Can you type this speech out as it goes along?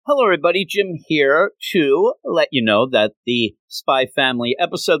Hello, everybody. Jim here to let you know that the Spy Family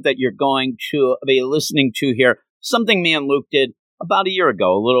episode that you're going to be listening to here, something me and Luke did about a year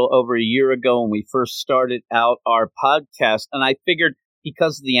ago, a little over a year ago when we first started out our podcast. And I figured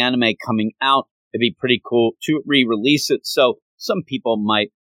because of the anime coming out, it'd be pretty cool to re-release it. So some people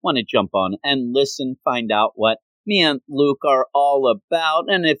might want to jump on and listen, find out what me and Luke are all about.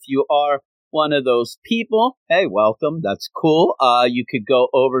 And if you are one of those people, hey, welcome. That's cool. You could go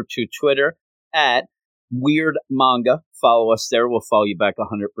over to Twitter at Weird Manga. Follow us there. We'll follow you back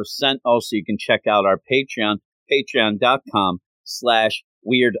 100%. Also, you can check out our Patreon,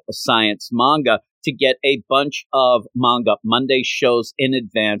 patreon.com/Weird Science Manga to get a bunch of Manga Monday shows in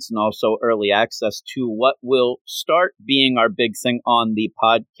advance and also early access to what will start being our big thing on the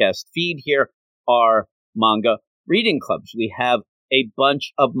podcast feed here, our manga reading clubs. We have a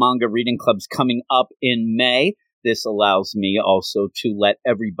bunch of manga reading clubs coming up in May. This allows me also to let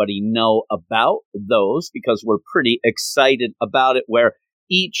everybody know about those because we're pretty excited about it, where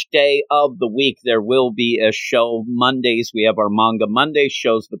each day of the week there will be a show. Mondays, we have our Manga Monday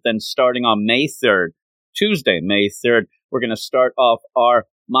shows, but then starting on May 3rd, Tuesday, May 3rd, we're going to start off our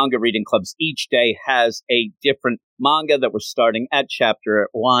manga reading clubs. Each day has a different manga that we're starting at chapter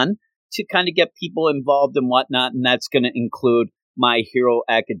 1 to kind of get people involved and whatnot, and that's going to include My Hero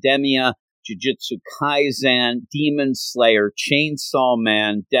Academia, Jujutsu Kaisen, Demon Slayer, Chainsaw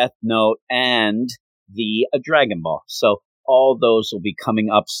Man, Death Note, and the Dragon Ball. So all those will be coming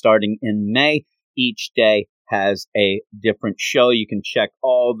up starting in May. Each day has a different show. You can check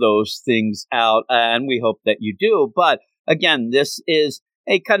all those things out, and we hope that you do. But again, this is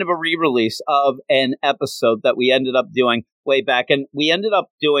a kind of a re-release of an episode that we ended up doing way back. And we ended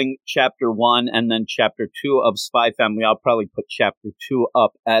up doing chapter 1 and then chapter 2 of Spy Family. I'll probably put chapter 2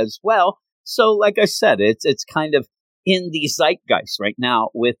 up as well. So like I said, it's kind of in the zeitgeist right now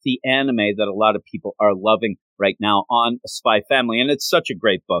with the anime that a lot of people are loving right now on Spy Family. And it's such a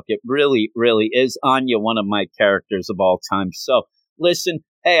great book. It really, really is. Anya, one of my characters of all time. So listen,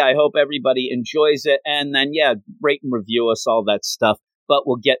 hey, I hope everybody enjoys it. And then, yeah, rate and review us, all that stuff. But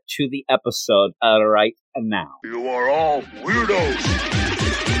we'll get to the episode right now. You are all weirdos.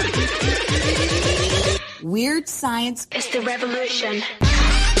 Weird science is the revolution.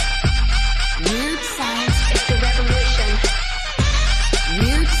 Weird science is the revolution.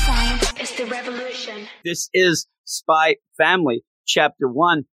 Weird science is the revolution. This is Spy Family, Chapter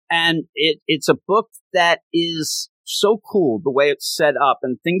 1, and it's a book that is so cool the way it's set up,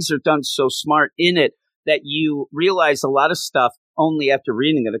 and things are done so smart in it that you realize a lot of stuff only after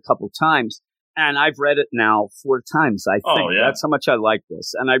reading it a couple times. And I've read it now 4 times, I think. Oh, yeah. That's how much I like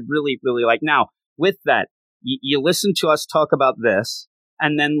this. And I really, really like. Now, with that, you listen to us talk about this,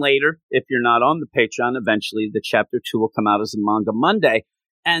 and then later, if you're not on the Patreon, eventually the chapter 2 will come out as a Manga Monday.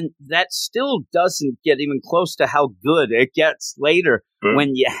 And that still doesn't get even close to how good it gets later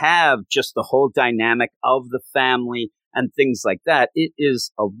when you have just the whole dynamic of the family and things like that. It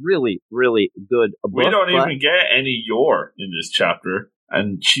is a really, really good book. We don't even get any Yor in this chapter,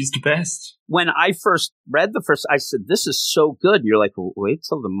 and she's the best. When I first read the first, I said, this is so good. You're like, well, wait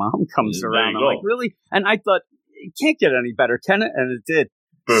till the mom comes around. I'm like, really? And I thought, it can't get any better, can it? And it did.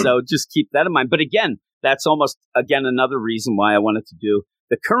 Boom. So just keep that in mind. But again, that's almost, again, another reason why I wanted to do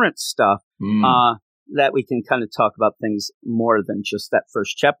the current stuff, that we can kind of talk about things more than just that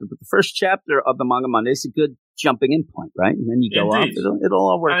first chapter. But the first chapter of the Manga Monday is a good jumping in point, right? And then you go off, it'll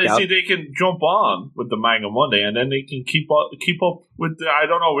all work out. And see, they can jump on with the Manga Monday, and then they can keep up with the, I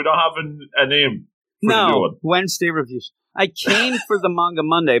don't know, we don't have a name for the new one. Wednesday reviews. I came for the Manga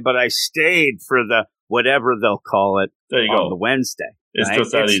Monday, but I stayed for the whatever they'll call it there you on go. The Wednesday. It's right?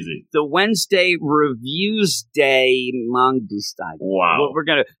 just that easy. The Wednesday Reviews Day Manga style. Wow.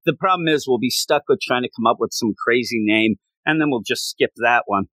 The problem is we'll be stuck with trying to come up with some crazy name, and then we'll just skip that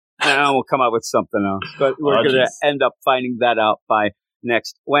one. And we'll come up with something else. But we're going to end up finding that out by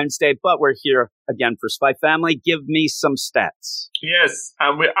next Wednesday. But we're here again for Spy Family. Give me some stats. Yes.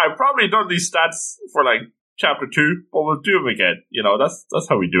 And I've probably done these stats for like chapter 2, but we'll do them again. You know, that's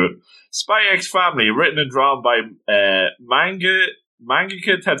how we do it. Spy X Family, written and drawn by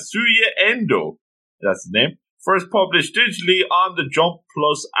mangaka Tatsuya Endo. That's the name. First published digitally on the Jump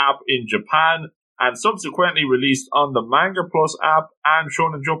Plus app in Japan, and subsequently released on the Manga Plus app and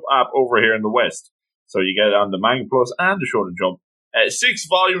Shonen Jump app over here in the West. So you get it on the Manga Plus and the Shonen Jump. 6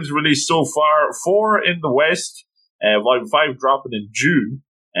 volumes released so far, 4 in the West, volume 5 dropping in June.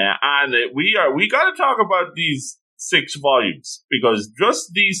 And we got to talk about these 6 volumes, because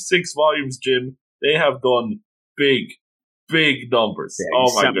just these 6 volumes, Jim, they have done big numbers. Yeah,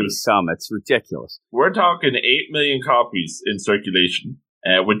 oh my goodness. It's ridiculous. We're talking 8 million copies in circulation.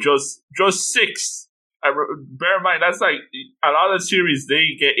 with just 6. Bear in mind, that's like a lot of series,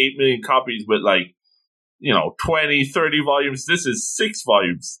 they get 8 million copies with 20, 30 volumes. This is 6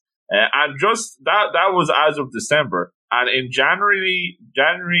 volumes. And just that was as of December. And in January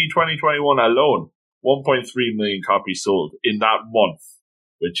 2021 alone, 1.3 million copies sold in that month,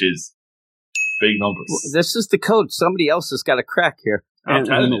 which is big numbers. This is the code. Somebody else has got a crack here in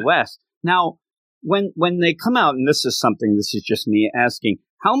the West. Now, when they come out, and this is just me asking,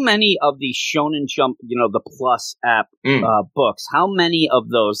 how many of the Shonen Jump, the Plus app books, how many of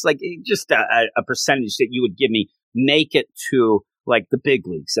those, like just a percentage that you would give me, make it to like the big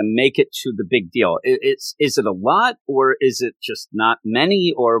leagues and make it to the big deal? Is it a lot, or is it just not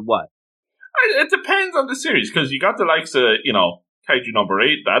many, or what? It depends on the series, because you got the likes of, Kaiju number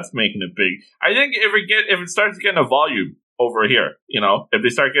 8, that's making it big. I think if it starts getting a volume over here, if they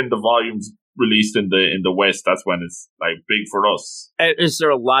start getting the volumes released in the West, that's when it's like big for us. Is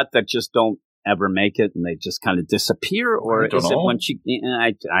there a lot that just don't ever make it and they just kind of disappear, or is it once you?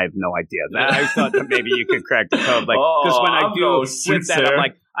 I have no idea. I thought that maybe you could crack the code, because when I do with that, I'm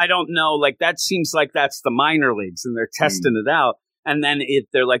like, I don't know. Like that seems like that's the minor leagues, and they're testing it out. And then if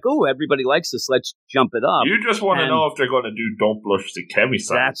they're like, oh, everybody likes this, let's jump it up. You just want to know if they're going to do Don't Blush the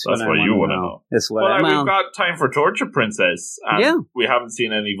Kemi-san. That's what you want to know. We've got Time for Torture Princess. And we haven't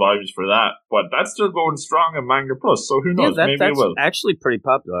seen any volumes for that. But that's still going strong in Manga Plus. So who knows? Maybe it will. That's actually pretty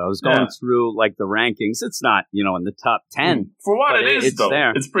popular. I was going through like the rankings. It's not, in the top 10. For what it is, though.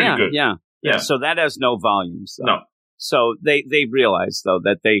 There. It's pretty good. Yeah. So that has no volumes. No. So they realized, though,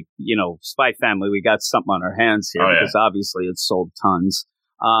 that they, Spy Family, we got something on our hands here, because obviously it sold tons.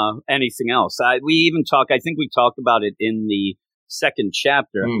 Anything else? I think we talked about it in the second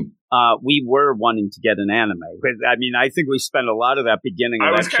chapter. We were wanting to get an anime. I mean, I think we spent a lot of that beginning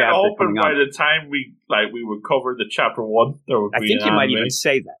of that chapter. I was kind of hoping by the time we would cover the chapter 1, there would be I think you might even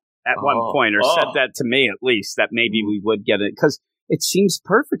say that at one point, or said that to me at least, that maybe we would get it, because it seems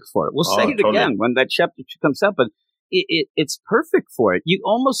perfect for it. We'll say it again when that chapter 2 comes out, but it's perfect for it. You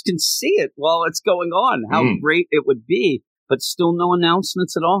almost can see it while it's going on, how great it would be, but still no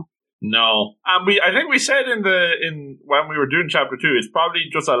announcements at all. No. And I think we said in when we were doing chapter 2, it's probably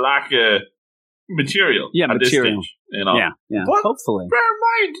just a lack of material. Yeah, at material. This stage, Yeah. But hopefully. Bear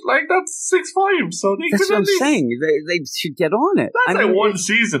in mind, that's 6 volumes, so that's what I'm saying. They should get on it. That's one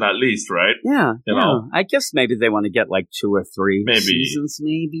season at least, right? Yeah. I guess maybe they want to get like 2 or 3 seasons,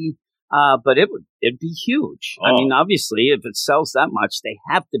 maybe. But it'd be huge. I mean, obviously, if it sells that much, they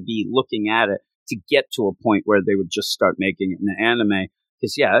have to be looking at it to get to a point where they would just start making it an anime.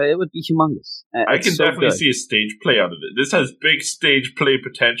 Because, it would be humongous. I can definitely see a stage play out of it. This has big stage play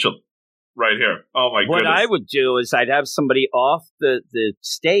potential right here. Oh, my goodness. What I would do is I'd have somebody off the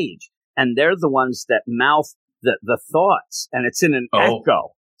stage, and they're the ones that mouth the thoughts, and it's in an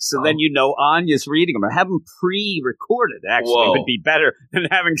echo. So then Anya's reading them, or have them pre-recorded. Actually, would be better than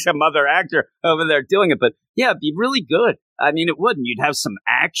having some other actor over there doing it. But it'd be really good. I mean, it wouldn't. You'd have some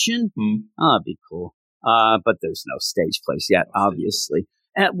action. It'd be cool. But there's no stage plays yet, obviously.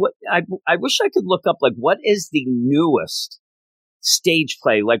 And I wish I could look up what is the newest stage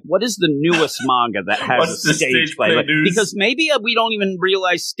play? Like, what is the newest manga that has a stage play? Because maybe we don't even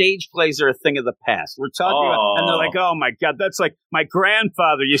realize stage plays are a thing of the past. We're talking about, and they're like, oh my God, that's like my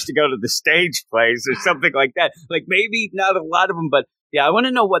grandfather used to go to the stage plays or something like that. Like, maybe not a lot of them, but I want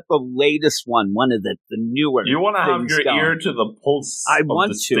to know what the latest one of the newer. You want to have your ear to the pulse. I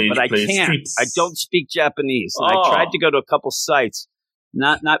want to, but I can't. Streets. I don't speak Japanese. And I tried to go to a couple sites,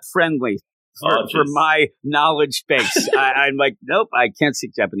 not friendly. For my knowledge base. I'm like, nope, I can't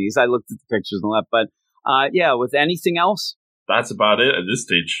speak Japanese. I looked at the pictures and all that. But with anything else? That's about it at this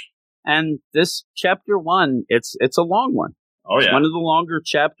stage. And this chapter 1, it's a long one. Oh, yeah. It's one of the longer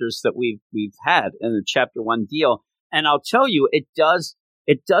chapters that we've had in the chapter 1 deal. And I'll tell you, it does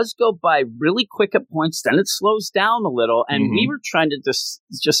go by really quick at points, then it slows down a little. And we were trying to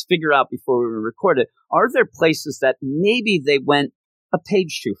just figure out before we recorded, are there places that maybe they went a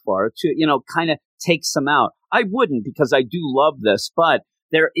page too far to, kind of take some out? I wouldn't, because I do love this, but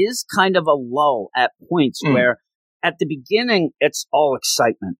there is kind of a lull at points where at the beginning it's all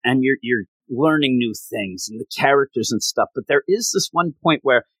excitement and you're learning new things and the characters and stuff. But there is this one point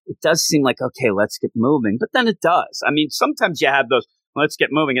where it does seem like, okay, let's get moving. But then it does. I mean, sometimes you have those, let's get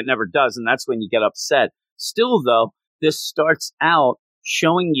moving. It never does. And that's when you get upset. Still, though, this starts out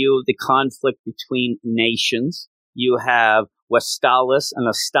showing you the conflict between nations. You have Westalis and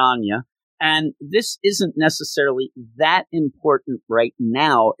Astania. And this isn't necessarily that important right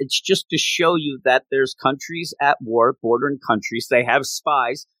now. It's just to show you that there's countries at war, bordering countries. They have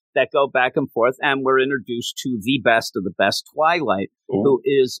spies. that go back and forth, and we're introduced to the best of the best, Twilight, Ooh. who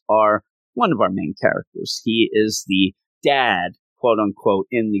is one of our main characters. He is the dad, quote unquote,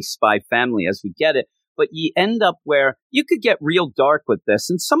 in the spy family as we get it. But you end up where you could get real dark with this,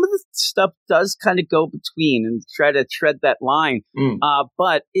 and some of the stuff does kind of go between and try to tread that line.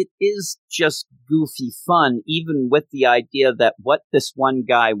 But it is just goofy fun, even with the idea that what this one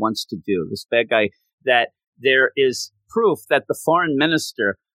guy wants to do, this bad guy, that there is proof that the foreign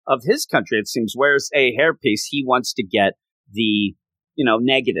minister of his country, it seems, wears a hairpiece. He wants to get the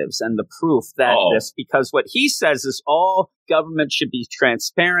negatives and the proof that this, because what he says is all government should be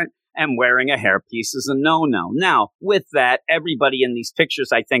transparent, and wearing a hairpiece is a no-no. Now, with that, everybody in these pictures,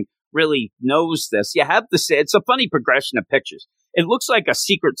 I think, really knows this. You have to say, it's a funny progression of pictures. It looks like a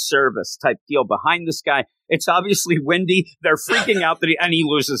Secret Service type deal behind this guy. It's obviously windy. They're freaking out and he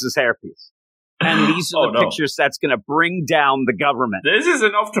loses his hairpiece. And these are the pictures that's going to bring down the government. This is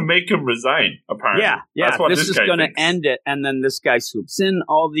enough to make him resign, apparently. Yeah. That's what this is going to end it. And then this guy swoops in,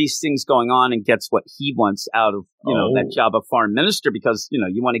 all these things going on, and gets what he wants out of, that job of foreign minister, because,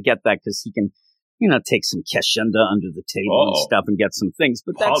 you want to get that because he can, take some cachenda under the table and stuff and get some things.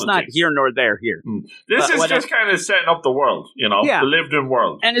 But that's not here nor there here. This is just kind of setting up the world, the lived-in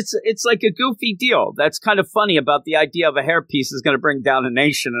world. And it's like a goofy deal. That's kind of funny about the idea of a hairpiece is going to bring down a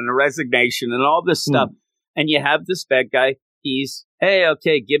nation and a resignation and all this stuff. And you have this bad guy. He's, hey,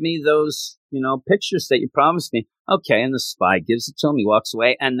 okay, give me those, pictures that you promised me. Okay, and the spy gives it to him. He walks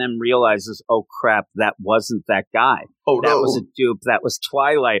away and then realizes, oh, crap, that wasn't that guy. That was a dupe. That was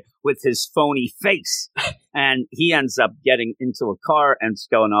Twilight with his phony face. And he ends up getting into a car and it's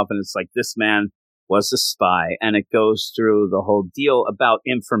going off. And it's like, this man was a spy. And it goes through the whole deal about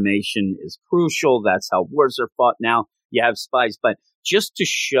information is crucial. That's how wars are fought now. You have spies. But just to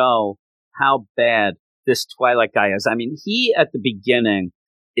show how bad this Twilight guy is. I mean, he at the beginning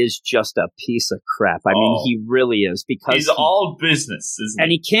is just a piece of crap. I mean, he really is, because he's all business, isn't he?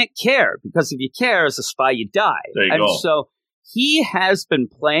 And he can't care, because if you care as a spy, you die. There you go. So he has been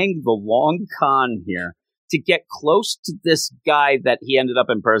playing the long con here to get close to this guy that he ended up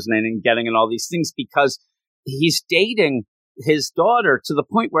impersonating and getting and all these things, because he's dating his daughter to the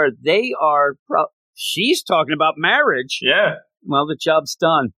point where they are, she's talking about marriage. Yeah. Well, the job's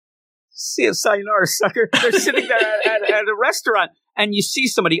done. See you, sayonara, sucker. They're sitting there at a restaurant, and you see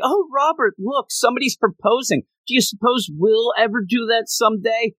somebody, oh, Robert, look, somebody's proposing. Do you suppose we'll ever do that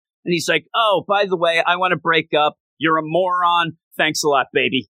someday? And he's like, oh, by the way, I want to break up. You're a moron. Thanks a lot,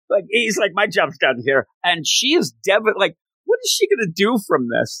 baby. Like, he's like, my job's done here. And she is like, what is she going to do from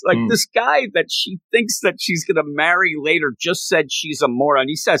this? Like, this guy that she thinks that she's going to marry later just said she's a moron.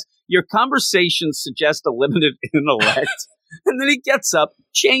 He says, your conversations suggest a limited intellect. And then he gets up,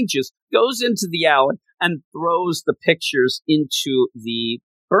 changes, goes into the alley, and throws the pictures into the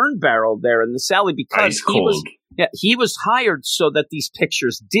burn barrel there in the alley, because he was hired so that these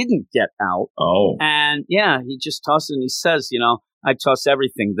pictures didn't get out. Oh. And he just tosses it, and he says, I toss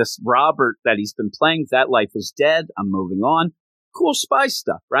everything. This Robert that he's been playing, that life is dead. I'm moving on. Cool spy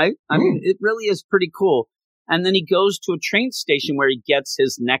stuff, right? I mean, it really is pretty cool. And then he goes to a train station where he gets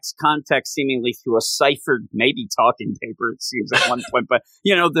his next contact seemingly through a ciphered, maybe talking paper, it seems at one point. But,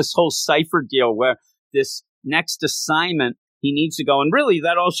 this whole cipher deal where this next assignment, he needs to go. And really,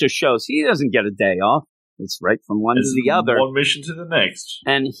 that also shows he doesn't get a day off. It's right from one to the other. One mission to the next.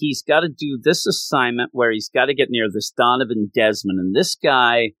 And he's got to do this assignment where he's got to get near this Donovan Desmond. And this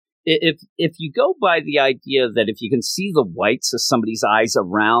guy, if you go by the idea that if you can see the whites of somebody's eyes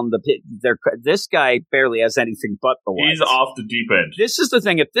around the pit, this guy barely has anything but the whites. He's off the deep end. This is the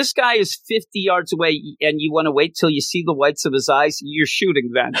thing. If this guy is 50 yards away and you want to wait till you see the whites of his eyes, you're shooting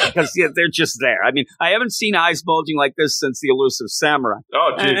then, because they're just there. I mean, I haven't seen eyes bulging like this since The Elusive Samurai.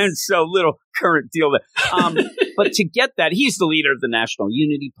 Oh, geez. And so little current deal there. But to get that, he's the leader of the National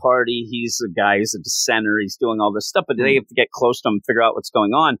Unity Party. He's a guy, he's a dissenter. He's doing all this stuff, but they have to get close to him and figure out what's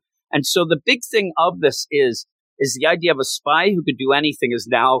going on. And so the big thing of this is the idea of a spy who could do anything is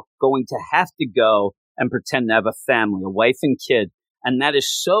now going to have to go and pretend to have a family, a wife and kid. And that is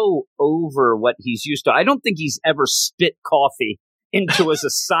so over what he's used to. I don't think he's ever spit coffee into his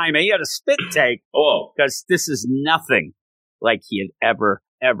assignment. He had a spit take. Oh, because this is nothing like he had ever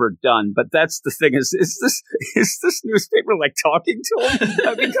done. But that's the thing is this newspaper like talking to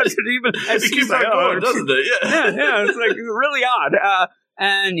him? Because it even as it keeps like, going, doesn't it? Yeah. It's like really odd.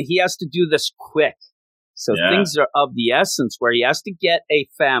 And he has to do this quick. So things are of the essence where he has to get a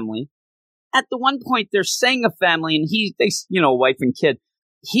family. At the one point, they're saying a family, and wife and kid.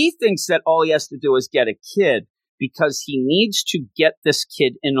 He thinks that all he has to do is get a kid because he needs to get this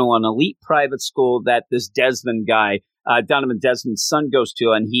kid into an elite private school that this Desmond guy Donovan Desmond's son goes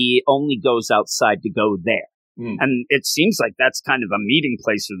to, and he only goes outside to go there. And it seems like that's kind of a meeting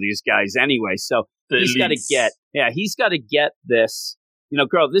place for these guys anyway. So he's got to get this.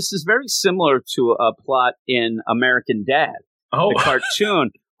 Girl, this is very similar to a plot in American Dad, the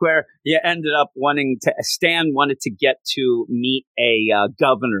cartoon, where you ended up Stan wanted to get to meet a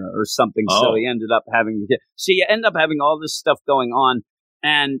governor or something. So he ended up so you end up having all this stuff going on.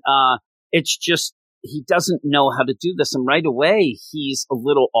 And it's just, he doesn't know how to do this. And right away, he's a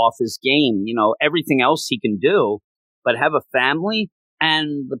little off his game. Everything else he can do, but have a family.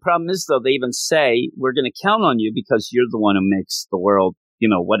 And the problem is, though, they even say, we're going to count on you because you're the one who makes the world,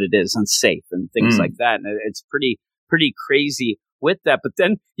 what it is, unsafe and things like that. And it's pretty crazy with that. But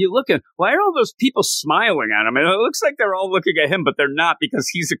then you look at, why are all those people smiling at him? And it looks like they're all looking at him, but they're not because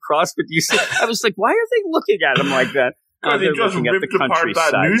he's across. But you see, I was like, why are they looking at him like that? Because they just ripped apart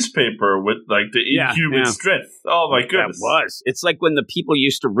that newspaper with the inhuman strength. Oh my goodness! It's like when the people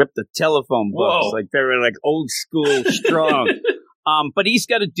used to rip the telephone books. Like they were like old school strong. But he's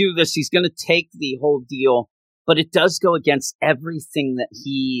got to do this. He's going to take the whole deal, but it does go against everything that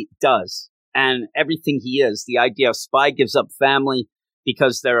he does and everything he is. The idea of Spy gives up family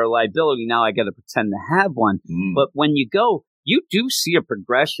because they're a liability. Now I got to pretend to have one. But when you go, you do see a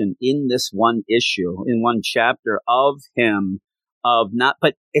progression in this one issue, in one chapter of him,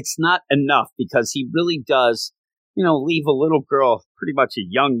 but it's not enough because he really does, leave a little girl, pretty much a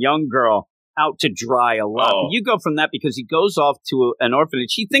young girl, out to dry a lot. You go from that because he goes off to an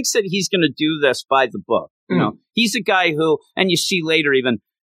orphanage. He thinks that he's going to do this by the book. He's a guy who, and you see later even,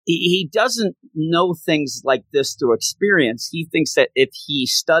 he doesn't know things like this through experience. He thinks that if he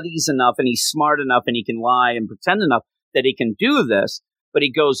studies enough and he's smart enough and he can lie and pretend enough, that he can do this, but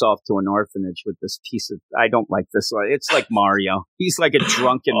he goes off to an orphanage with this piece of, I don't like this. It's like Mario. He's like a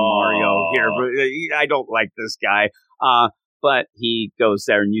drunken Mario here. But I don't like this guy. But he goes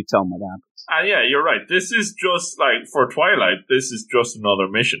there and you tell him what happens. Yeah, you're right. This is just like, for Twilight, this is just another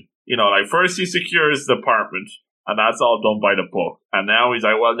mission. First he secures the apartment, and that's all done by the book. And now he's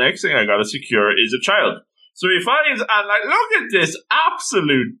like, well, next thing I got to secure is a child. So he finds, and look at this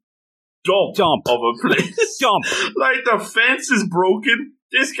absolute dump of a place. Like the fence is broken.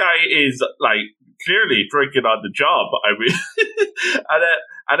 This guy is clearly drinking on the job. I mean,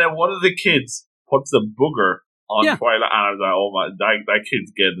 and then one of the kids puts the booger on Twilight, and I was like, oh my, that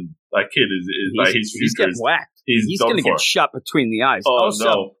kid is he's getting whacked. He's going to get shot between the eyes.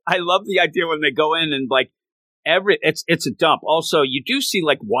 No. I love the idea when they go in and it's a dump. Also, you do see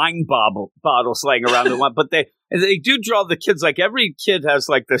wine bottles laying around the one, but they do draw the kids every kid has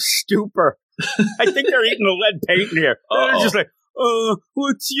this stupor. I think they're eating the lead paint here. They're just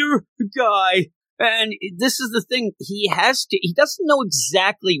what's your guy? And this is the thing. He doesn't know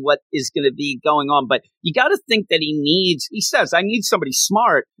exactly what is going to be going on, but you got to think that he says, I need somebody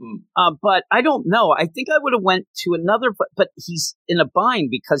smart. But I don't know. I think I would have went to another, but he's in a bind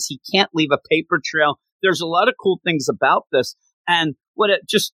because he can't leave a paper trail. There's a lot of cool things about this. And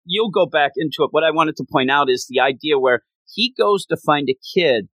you'll go back into it. What I wanted to point out is the idea where he goes to find a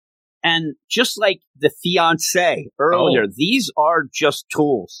kid, and just like the fiancé earlier, these are just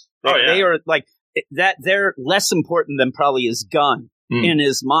tools. They are that. They're less important than probably his gun in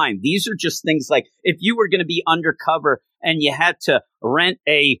his mind. These are just things if you were going to be undercover and you had to rent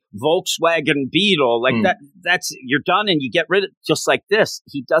a Volkswagen Beetle that's you're done and you get rid of just like this.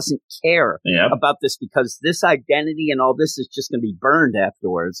 He doesn't care about this because this identity and all this is just going to be burned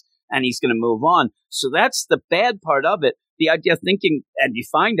afterwards and he's going to move on. So that's the bad part of it. The idea of thinking, and you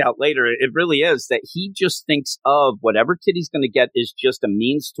find out later, it really is that he just thinks of whatever kid he's going to get is just a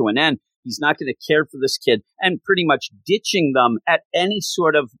means to an end. He's not going to care for this kid and pretty much ditching them at any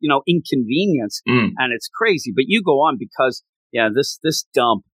sort of, inconvenience. And it's crazy. But you go on because, this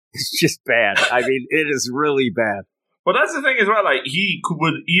dump is just bad. I mean, it is really bad. But that's the thing as well. He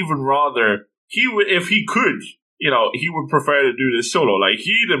would even rather, if he could, he would prefer to do this solo.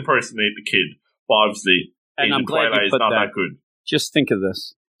 He'd impersonate the kid, but obviously, and I'm glad Twilight you put is not that good. Just think of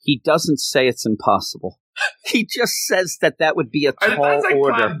this. He doesn't say it's impossible. He just says that would be a tall that's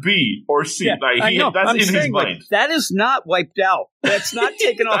order. Plan B or C. That's in his mind. That is not wiped out. That's not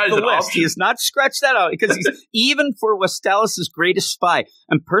taken off the list. Option. He has not scratched that out because he's even for Westellis' greatest spy,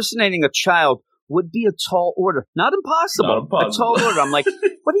 impersonating a child would be a tall order. Not impossible. A tall order. I'm like,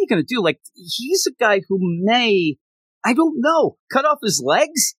 what are you going to do? He's a guy who may, I don't know, cut off his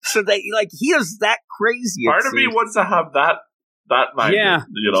legs so that he is that crazy. Part of me wants to have that mind. Yeah,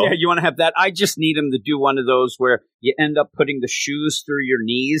 you want to have that. I just need him to do one of those where you end up putting the shoes through your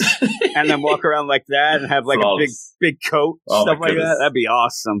knees and then walk around like that and have a big coat, stuff like that. That'd be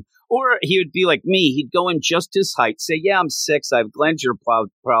awesome. Or he would be like me. He'd go in just his height, say, yeah, I'm 6, I have glandular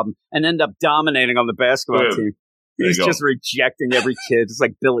problem, and end up dominating on the basketball Boom. team. There He's you go. just rejecting every kid. It's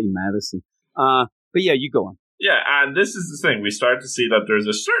like Billy Madison. But yeah, you go on. Yeah, and this is the thing. We start to see that there's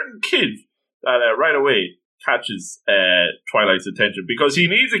a certain kid that right away catches Twilight's attention because he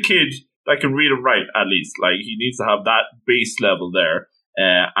needs a kid that can read and write, at least. Like, he needs to have that base level there.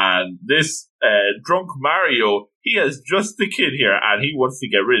 And this drunk Mario, he has just the kid here, and he wants to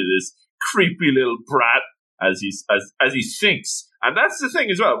get rid of this creepy little brat as he sinks. And that's the thing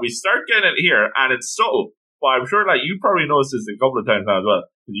as well. We start getting it here, and it's subtle. But I'm sure like you probably noticed this a couple of times now as well,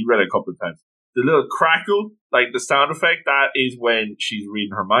 because you read it a couple of times. The little crackle, like the sound effect, that is when she's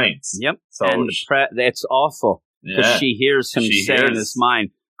reading her minds. Yep. So And it's awful because yeah, she hears him say in his mind,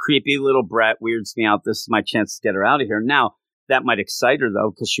 creepy little brat weirds me out. This is my chance to get her out of here. Now, that might excite her,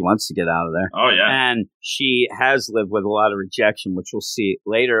 though, because she wants to get out of there. Oh, yeah. And she has lived with a lot of rejection, which we'll see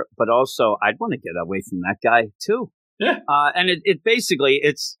later. But also, I'd want to get away from that guy, too. Yeah. And it basically,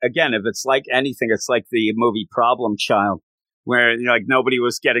 it's, again, if it's like anything, it's like the movie Problem Child, where, you know, like, nobody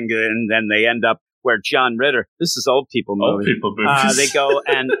was getting it, and then they end up where John Ritter, this is old people movie. Old people movies. They go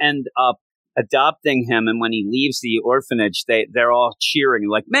and end up adopting him, and when he leaves the orphanage, they're all cheering,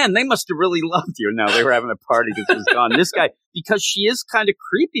 like, man, they must have really loved you. No, they were having a party because he was gone. This guy, because she is kind of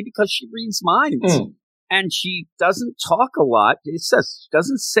creepy because she reads minds. And she doesn't talk a lot. It says,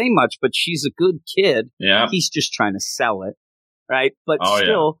 doesn't say much, but she's a good kid. Yeah. He's just trying to sell it, right? But Oh,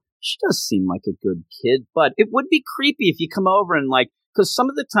 still, she does seem like a good kid. But it would be creepy if you come over and like, because some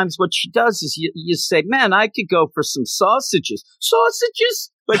of the times what she does is you say, man, I could go for some sausages.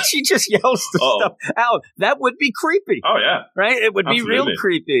 Sausages? Like she just yells the stuff out. That would be creepy. Oh, yeah. Right? It would be real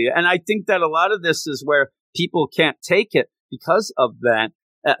creepy. And I think that a lot of this is where people can't take it because of that.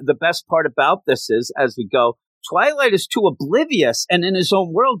 The best part about this is, as we go, Twilight is too oblivious and in his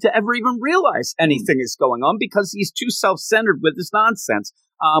own world to ever even realize anything is going on because he's too self-centered with his nonsense.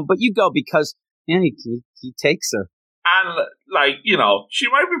 But you go because he takes her. And, like, you know, she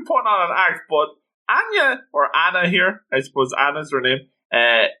might be putting on an act, but Anya, or Anna here, I suppose Anna's her name,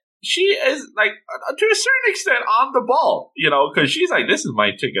 she is, like, to a certain extent on the ball, you know, because she's like, this is my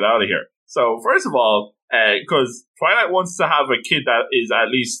ticket out of here. So, first of all, because Twilight wants to have a kid that is at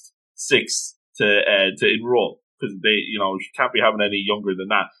least 6 to enroll, because they, you know, she can't be having any younger than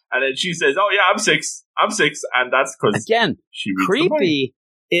that. And then she says, oh, yeah, I'm 6, and that's because again, she reads creepy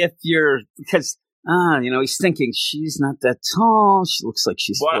if you're, because... you know, he's thinking she's not that tall. She looks like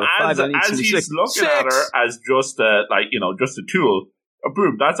she's 4 or 5. As he's looking at her as just a, like, you know, just a tool,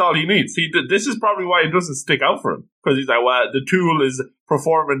 boom, that's all he needs. This is probably why it doesn't stick out for him. Because he's like, well, the tool is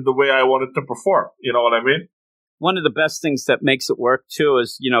performing the way I want it to perform. You know what I mean? One of the best things that makes it work, too,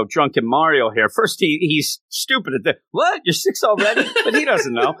 is, you know, drunken Mario here. First, he's stupid at the, what? You're 6 already? But he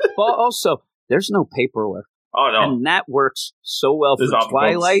doesn't know. Well, also, there's no paperwork. Oh, no. And that works so well for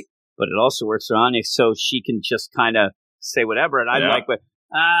Twilight. But it also works for Anya, so she can just kind of say whatever. And I'm like,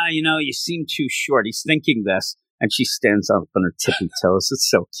 you know, you seem too short. He's thinking this. And she stands up on her tippy toes. It's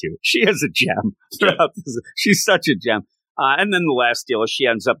so cute. She is a gem throughout this. She's such a gem. And then the last deal is she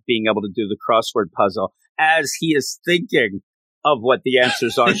ends up being able to do the crossword puzzle as he is thinking of what the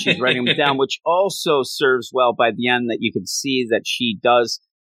answers are. She's writing them down, which also serves well by the end that you can see that she does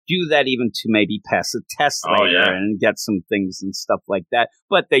do that even to maybe pass a test later and get some things and stuff like that.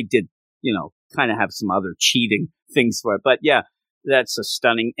 But they did, you know, kind of have some other cheating things for it. But yeah, that's a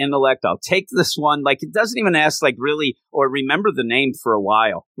stunning intellect. I'll take this one. Like, it doesn't even ask, like, really, or remember the name for a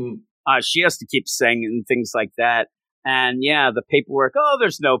while. She has to keep saying and things like that. And yeah, the paperwork. Oh,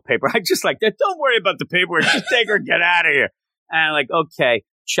 there's no paper. I just like that. Don't worry about the paperwork. Just take her, get out of here. And like, okay,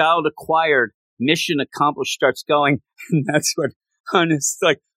 child acquired, mission accomplished, starts going. And that's what, honest,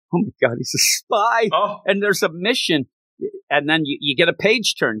 like, oh my God, he's a spy. And there's a mission. And then you get a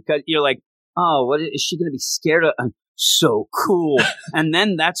page turn because you're like, oh, what is she going to be scared of? So cool. And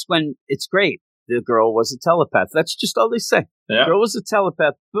then that's when it's great. The girl was a telepath. That's just all they say. The girl was a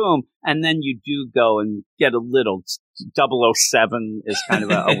telepath. Boom. And then you do go and get a little 007 is kind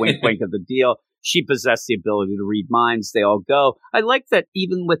of a wink wink of the deal. She possessed the ability to read minds. They all go. I like that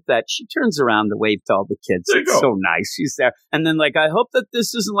even with that, she turns around to wave to all the kids. It's so nice. She's there. And then like, I hope that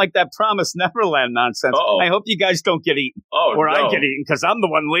this isn't like that Promised Neverland nonsense. I hope you guys don't get eaten. I get eaten because I'm the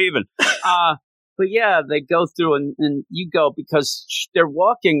one leaving. But yeah, they go through and you go because they're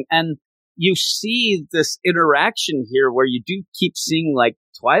walking and you see this interaction here where you do keep seeing like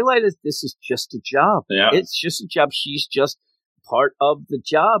Twilight this is just a job. Yeah. It's just a job. She's just part of the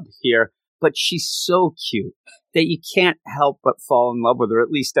job here. But she's so cute that you can't help but fall in love with her,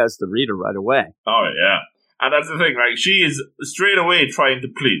 at least as the reader right away. Oh, yeah. And that's the thing, right? She is straight away trying to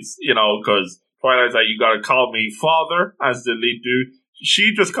please, because Twilight's like, you gotta call me father, as the lead dude.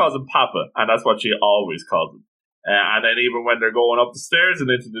 She just calls him Papa, and that's what she always calls him. And then even when they're going up the stairs and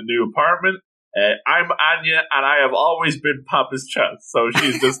into the new apartment, I'm Anya, and I have always been Papa's child. So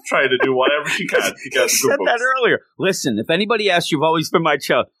she's just trying to do whatever she can to get the good said books. that earlier. Listen, if anybody asks, you've always been my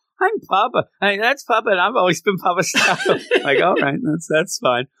child. I'm Papa. That's Papa, and I've always been Papa's child. Like, all right, that's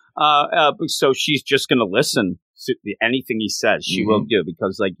fine. So she's just going to listen to anything he says. She will do,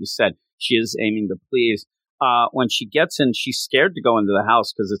 because, like you said, she is aiming to please. When she gets in, she's scared to go into the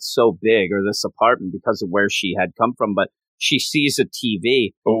house because it's so big, or this apartment, because of where she had come from. But she sees a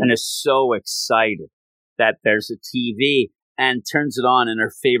TV and is so excited that there's a TV, and turns it on, and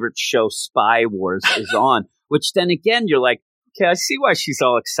her favorite show, Spy Wars, is on. Which then again, you're like, okay, I see why she's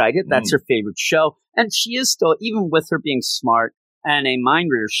all excited. That's her favorite show. And she is still, even with her being smart and a mind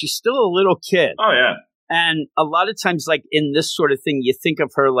reader, she's still a little kid. Oh, yeah. And a lot of times, like in this sort of thing, you think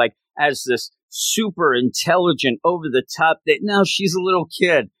of her like as this super intelligent, over the top. No, she's a little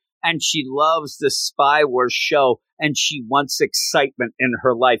kid, and she loves this Spy Wars show, and she wants excitement in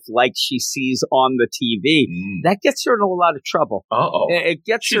her life, like she sees on the TV. That gets her in a lot of trouble. It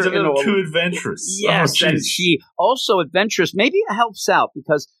gets She's her a little too adventurous. Yes, and she also adventurous. Maybe it helps out,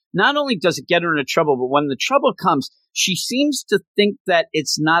 because not only does it get her into trouble, but when the trouble comes, she seems to think that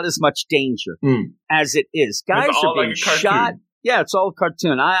it's not as much danger as it is. Guys are being shot. Yeah, it's all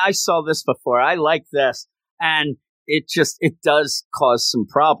cartoon. I saw this before. I like this. And it does cause some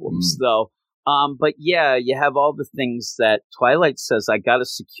problems, though. But yeah, you have all the things that Twilight says, I got to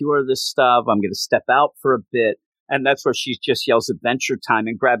secure this stuff. I'm going to step out for a bit. And that's where she just yells adventure time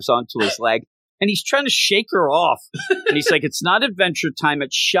and grabs onto his leg. And he's trying to shake her off. And he's like, it's not adventure time.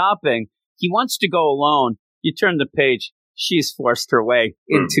 It's shopping. He wants to go alone. You turn the page. She's forced her way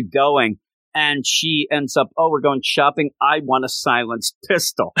into going. And she ends up, we're going shopping. I want a silenced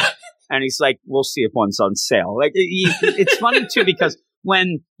pistol. And he's like, we'll see if one's on sale. Like, it's funny, too, because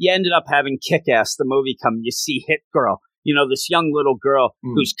when you ended up having Kick-Ass, the movie come, you see Hit Girl, this young little girl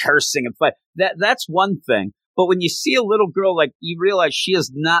who's cursing and fight. That's one thing. But when you see a little girl, like, you realize she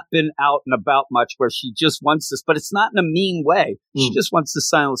has not been out and about much, where she just wants this, but it's not in a mean way. She just wants the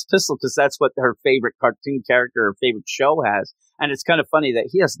silenced pistol because that's what her favorite cartoon character, her favorite show has. And it's kind of funny that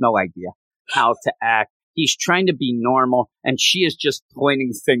he has no idea how to act. He's trying to be normal, and she is just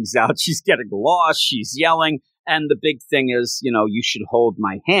pointing things out. She's getting lost. She's yelling. And the big thing is, you should hold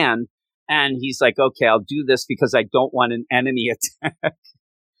my hand. And he's like, okay, I'll do this because I don't want an enemy attack.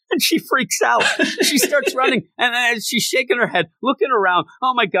 And she freaks out. She starts running, and she's shaking her head, looking around.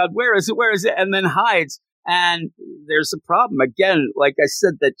 Oh, my God, where is it? Where is it? And then hides. And there's a problem. Again, like I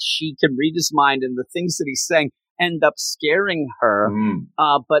said, that she can read his mind, and the things that he's saying end up scaring her,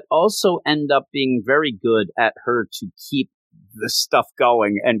 but also end up being very good at her to keep the stuff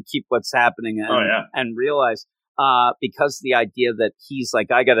going and keep what's happening and realize, because the idea that he's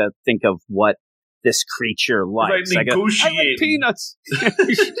like, I got to think of what this creature likes. Like I like peanuts.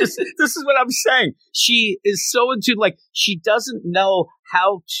 This is what I'm saying. She is so into, like, she doesn't know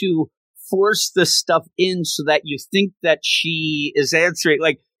how to force this stuff in so that you think that she is answering.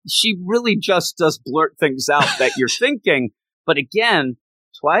 Like, she really just does blurt things out that you're thinking. But again,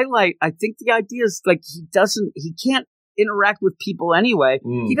 Twilight, I think the idea is like he can't interact with people anyway.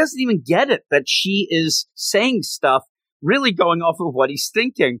 He doesn't even get it that she is saying stuff really going off of what he's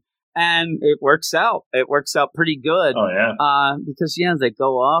thinking. And it works out. It works out pretty good. Oh, yeah. Because, they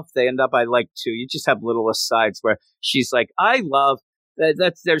go off. They end up, I like to. You just have little asides where she's like, I love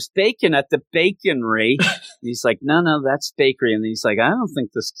there's bacon at the bakery. He's like, no, that's bakery. And he's like, I don't think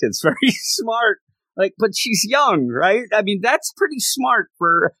this kid's very smart. Like, but she's young, right? I mean, that's pretty smart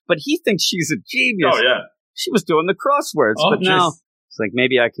but he thinks she's a genius. Oh, yeah. She was doing the crosswords, but now it's like,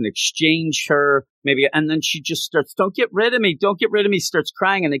 maybe I can exchange her. Maybe, and then she just starts, don't get rid of me, starts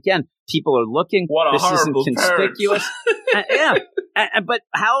crying. And again, people are looking. What a this horrible isn't conspicuous. But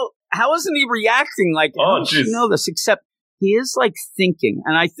how isn't he reacting? Like, how does she know this? Except he is like thinking.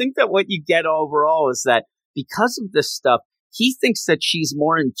 And I think that what you get overall is that because of this stuff, he thinks that she's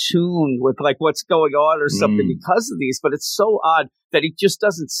more in tune with like what's going on or something because of these. But it's so odd that he just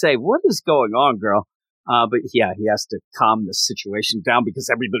doesn't say, what is going on, girl? But yeah, he has to calm the situation down because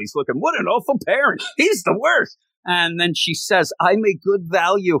everybody's looking, what an awful parent. He's the worst. And then she says, I'm a good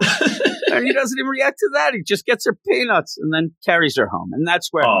value. And he doesn't even react to that. He just gets her peanuts and then carries her home. And that's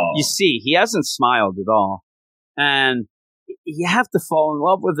where you see he hasn't smiled at all. And you have to fall in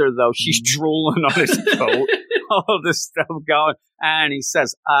love with her, though. She's drooling on his coat. All this stuff going. And he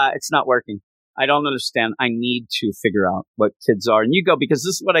says, it's not working. I don't understand. I need to figure out what kids are. And you go, because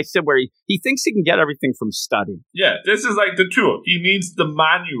this is what I said, where he thinks he can get everything from study. Yeah, this is like the tool. He needs the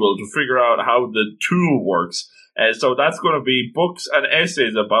manual to figure out how the tool works. So that's going to be books and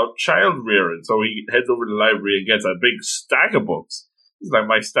essays about child rearing. So he heads over to the library and gets a big stack of books. It's like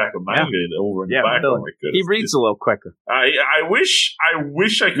my stack of manga over in the back. Really. Oh my goodness. He reads a little quicker. I wish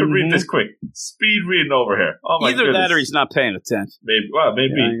I could read this quick. Speed reading over here. Oh my Either goodness. that or he's not paying attention. Maybe. Well,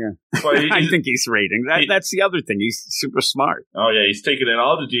 I think he's reading. That's the other thing. He's super smart. Oh yeah, he's taking in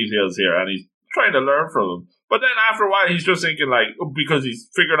all the details here and he's trying to learn from them. But then after a while, he's just thinking because he's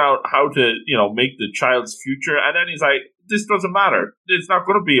figuring out how to, make the child's future. And then he's like, this doesn't matter. It's not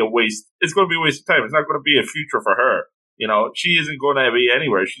going to be a waste. It's going to be a waste of time. It's not going to be a future for her. She isn't going to be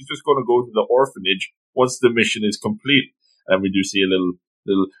anywhere. She's just going to go to the orphanage once the mission is complete. And we do see a little.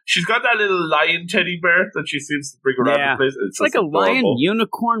 She's got that little lion teddy bear that she seems to bring around the place. It's like a lion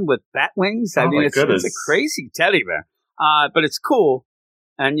unicorn with bat wings. I mean, it's a crazy teddy bear. But it's cool.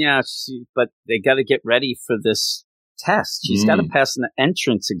 And but they got to get ready for this test. She's got to pass an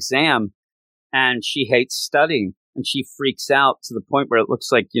entrance exam, and she hates studying. And she freaks out to the point where it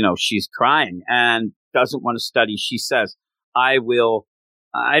looks like, she's crying and doesn't want to study. She says, I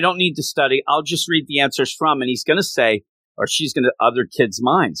don't need to study. I'll just read the answers from. And he's going to say, or she's going to other kids'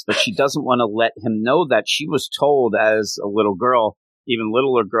 minds, but she doesn't want to let him know that she was told as a little girl, even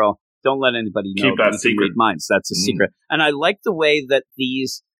littler girl, don't let anybody know. Keep that secret. Read minds. That's a secret. And I like the way that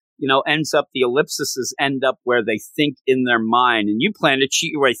these, ends up, the ellipses end up where they think in their mind. And you plan to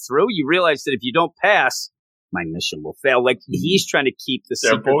cheat your way through. You realize that if you don't pass, my mission will fail. Like he's trying to keep the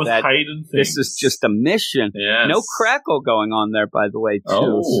secret both that hiding this is just a mission. Yes. No crackle going on there, by the way, too.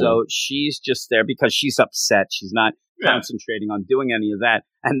 Oh. So she's just there because she's upset. She's not concentrating on doing any of that.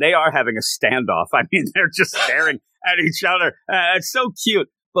 And they are having a standoff. I mean, they're just staring at each other. It's so cute.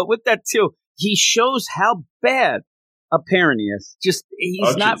 But with that, too, he shows how bad a parent he is.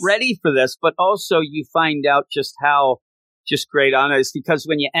 He's not ready for this. But also you find out just how great on it is, because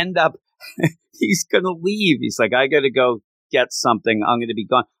when you end up, he's going to leave. He's like, I got to go get something. I'm going to be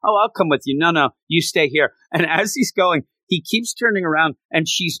gone. Oh, I'll come with you. No, you stay here. And as he's going, he keeps turning around and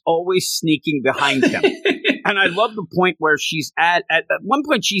she's always sneaking behind him. And I love the point where she's at one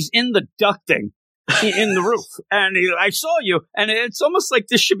point, she's in the ducting in the roof. And I saw you. And it's almost like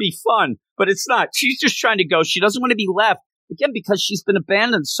this should be fun, but it's not. She's just trying to go. She doesn't want to be left. Again, because she's been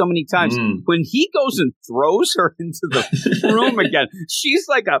abandoned so many times. When he goes and throws her into the room again, she's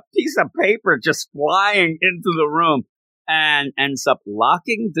like a piece of paper just flying into the room and ends up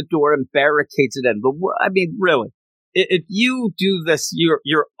locking the door and barricades it in. I mean, really, if you do this,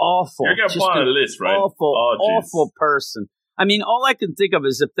 you're awful. You're going to put on a list, right? Awful person. I mean, all I can think of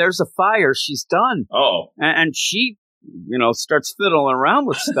is if there's a fire, she's done. Oh. And she, starts fiddling around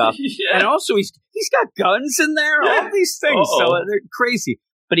with stuff. And also he's got guns in there, all these things. So they're crazy.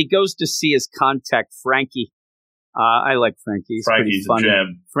 But he goes to see his contact, Frankie. I like Frankie. He's Frankie's pretty funny. a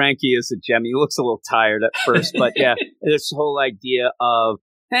gem. Frankie is a gem. He looks a little tired at first, but this whole idea of,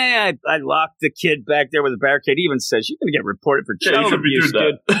 hey, I locked the kid back there with a barricade. He even says, you're going to get reported for child abuse,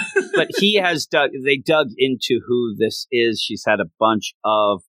 dude. But they dug into who this is. She's had a bunch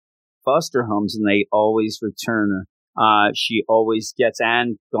of foster homes, and they always return her. She always gets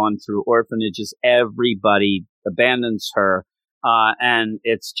and gone through orphanages. Everybody abandons her. And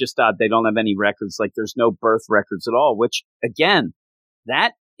it's just odd. They don't have any records. Like there's no birth records at all, which again,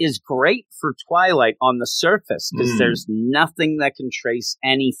 that is great for Twilight on the surface because there's nothing that can trace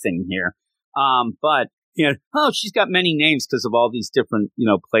anything here. But she's got many names because of all these different,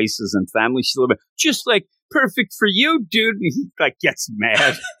 places and families she's living. Just like perfect for you, dude. And he gets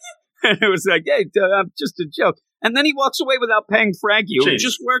mad. And it was like, hey, just a joke. And then he walks away without paying Frankie, who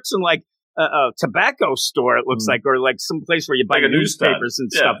just works in a tobacco store, it looks like, or some place where you buy newspapers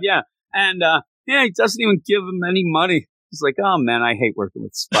and stuff. Yeah. And he doesn't even give him any money. He's like, oh man, I hate working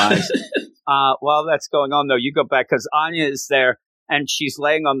with spies. While that's going on, though, you go back because Anya is there and she's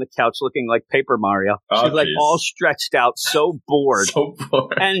laying on the couch looking like Paper Mario. She's all stretched out, so bored.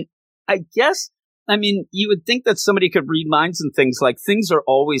 And I guess, you would think that somebody could read minds and things are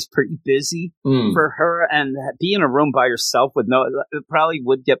always pretty busy for her, and be in a room by herself it probably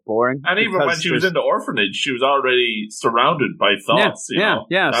would get boring. And even when she was in the orphanage, she was already surrounded by thoughts.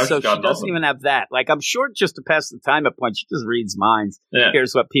 Yeah. So she doesn't even have that. I'm sure just to pass the time at points, she just reads minds. Yeah.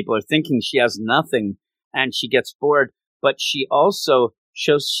 Here's what people are thinking. She has nothing, and she gets bored. But she also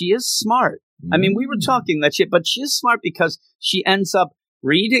shows she is smart. We were talking that but she is smart because she ends up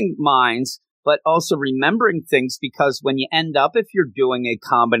reading minds, but also remembering things, because when you end up, if you're doing a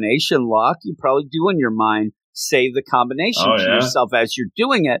combination lock, you probably do in your mind say the combination to yourself as you're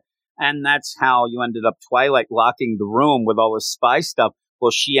doing it. And that's how you ended up Twilight locking the room with all the spy stuff.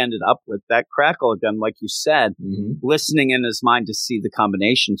 Well, she ended up with that crackle again, like you said, listening in his mind to see the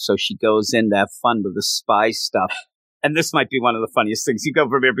combination. So she goes in to have fun with the spy stuff. And this might be one of the funniest things. You go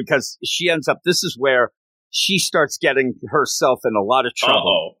from here because she ends up, this is where she starts getting herself in a lot of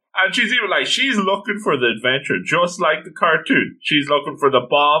trouble. And she's even like, she's looking for the adventure, just like the cartoon. She's looking for the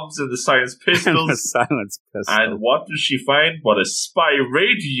bombs and the science pistols. And the silence pistol. And what does she find? But a spy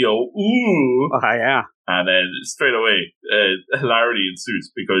radio. Ooh. Oh, yeah. And then straight away, hilarity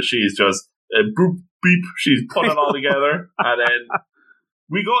ensues because she's just boop, beep. She's putting it all together. And then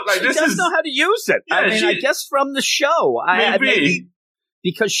we go like, she this does is. know how to use it. Yeah, I mean, I guess from the show. Maybe.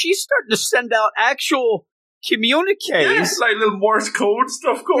 Because she's starting to send out actual communiques. Yeah, like little Morse code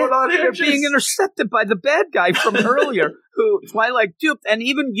stuff going on here. They're being intercepted by the bad guy from earlier who Twilight duped and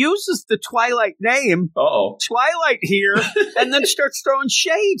even uses the Twilight name, Twilight here, and then starts throwing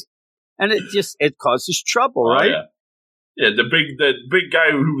shade. And it causes trouble, right? Yeah, the big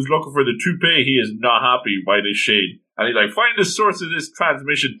guy who was looking for the toupee, he is not happy by this shade. And he's like, find the source of this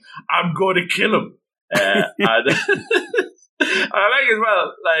transmission. I'm going to kill him. And I like as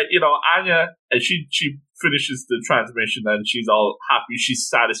well, like, you know, Anya, and she finishes the transmission and she's all happy, she's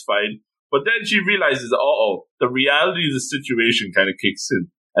satisfied. But then she realizes, the reality of the situation kind of kicks in.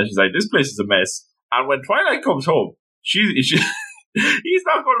 And she's like, this place is a mess. And when Twilight comes home, he's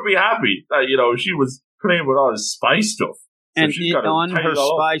not going to be happy that, you know, she was playing with all this spy stuff. So and on her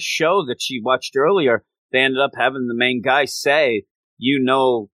spy show that she watched earlier, they ended up having the main guy say, you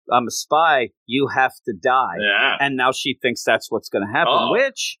know, I'm a spy, you have to die. Yeah. And now she thinks that's what's going to happen,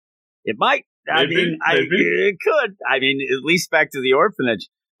 which it might. Maybe. It could. I mean, at least back to the orphanage.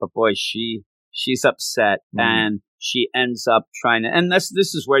 But boy, she's upset and she ends up trying to, and this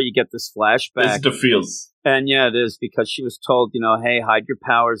is where you get this flashback. This is the feels. And yeah, it is because she was told, you know, hey, hide your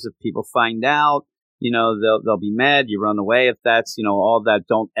powers. If people find out, you know, they'll be mad. You run away if that's, you know, all that.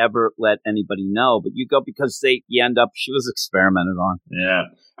 Don't ever let anybody know. But you go because you end up, she was experimented on. Yeah.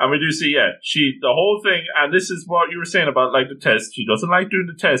 And we do see, the whole thing, and this is what you were saying about like the test. She doesn't like doing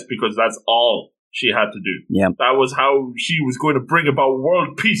the test because that's all she had to do. Yeah. That was how she was going to bring about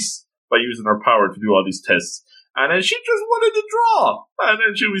world peace by using her power to do all these tests. And then she just wanted to draw. And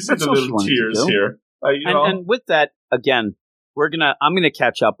then we see the little tears here. And with that, again, I'm gonna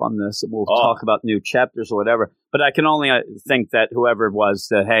catch up on this. We'll talk about new chapters or whatever. But I can only think that whoever it was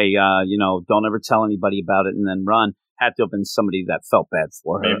that, hey, you know, don't ever tell anybody about it and then run, had to have been somebody that felt bad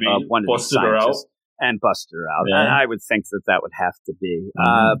for her. Maybe one busted her out. And busted her out. Yeah. And I would think that would have to be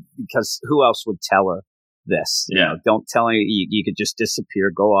because who else would tell her this? Yeah. You know, don't tell her you could just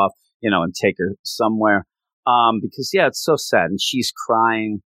disappear, go off, you know, and take her somewhere. Because it's so sad, and she's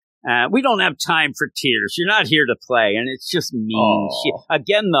crying. We don't have time for tears. You're not here to play, and it's just mean.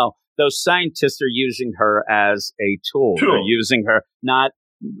 Again, though, those scientists are using her as a tool. They're using her not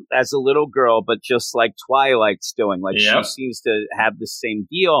as a little girl, but just like Twilight's doing. Like she seems to have the same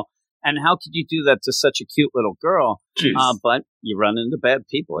deal. And how could you do that to such a cute little girl? But you run into bad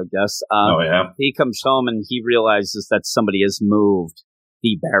people, I guess. He comes home and he realizes that somebody has moved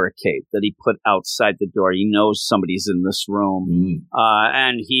the barricade that he put outside the door. He knows somebody's in this room.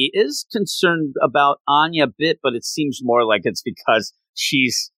 And he is concerned about Anya a bit, but it seems more like it's because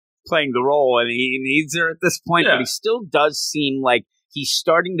she's playing the role and he needs her at this point. But he still does seem like he's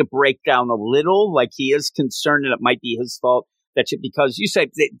starting to break down a little, like he is concerned that it might be his fault. Because you said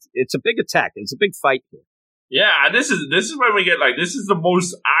it's a big attack. It's a big fight here. Yeah, and this is when we get this is the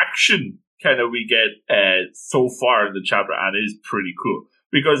most action kind of we get so far in the chapter, and it is pretty cool.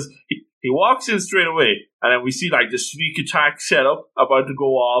 Because he walks in straight away, and then we see the sneak attack setup about to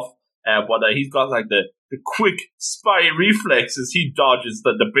go off, but he's got the quick spy reflexes. He dodges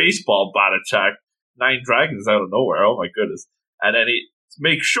the baseball bat attack, 9 dragons out of nowhere. Oh my goodness! And then he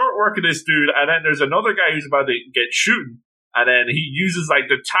makes short work of this dude, and then there's another guy who's about to get shooting. And then he uses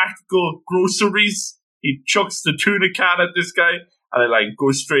the tactical groceries. He chucks the tuna can at this guy, and it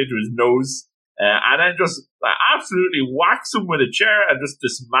goes straight to his nose. And then just absolutely whacks him with a chair and just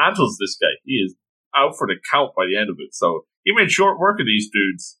dismantles this guy. He is out for the count by the end of it. So he made short work of these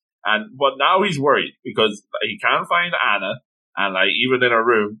dudes. But now he's worried because he can't find Anna, and even in her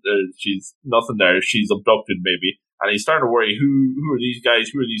room, she's nothing there. She's abducted maybe, and he's starting to worry. Who are these guys?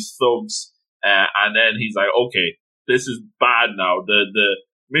 Who are these thugs? And then he's like, okay. This is bad now. The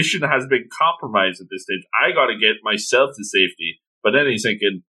mission has been compromised at this stage. I got to get myself to safety. But then he's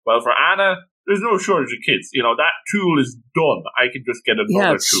thinking, well, for Anna, there's no shortage of kids. You know, that tool is done. I can just get another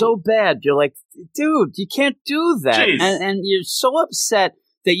tool. It's so bad. You're like, dude, you can't do that. And you're so upset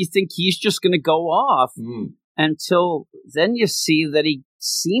that you think he's just going to go off. until then you see that he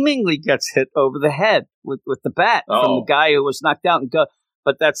seemingly gets hit over the head with the bat from the guy who was knocked out.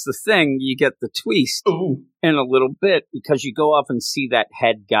 But that's the thing, you get the twist in a little bit because you go off and see that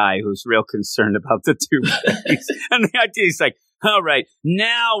head guy who's real concerned about the toupees. And the idea is like, all right,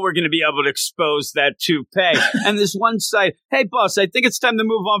 now we're going to be able to expose that toupee. And there's one side, hey, boss, I think it's time to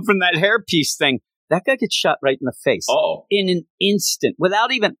move on from that hairpiece thing. That guy gets shot right in the face in an instant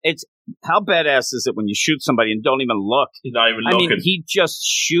without even, how badass is it when you shoot somebody and don't even look? He's not even looking. I mean, he just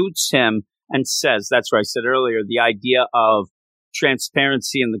shoots him and says, that's what I said earlier, the idea of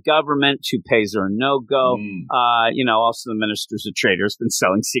transparency in the government, toupees are a no-go. Also the ministers of trade has been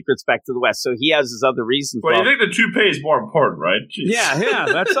selling secrets back to the West. So he has his other reasons. Well, you think the toupee is more important, right? Jeez. Yeah,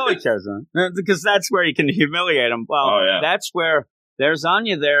 that's all he cares about. Because that's where he can humiliate him. Well, that's where there's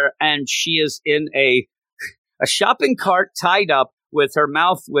Anya there, and she is in a shopping cart tied up with her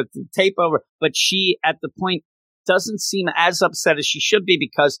mouth with the tape over. But she, at the point, doesn't seem as upset as she should be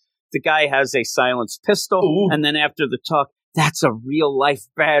because the guy has a silenced pistol. And then after the talk, that's a real life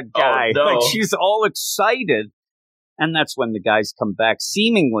bad guy. Oh, no. Like she's all excited. And that's when the guys come back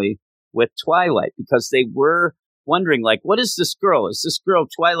seemingly with Twilight because they were wondering like, what is this girl? Is this girl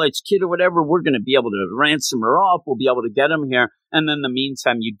Twilight's kid or whatever? We're going to be able to ransom her off. We'll be able to get him here. And then in the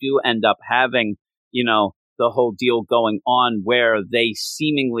meantime, you do end up having, the whole deal going on where they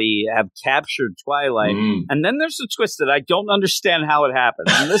seemingly have captured Twilight. And then there's a twist that I don't understand how it happened.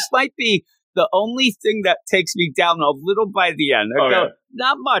 And this might be the only thing that takes me down a little by the end.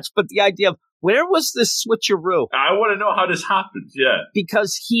 Not much, but the idea of where was this switcheroo? I want to know how this happened,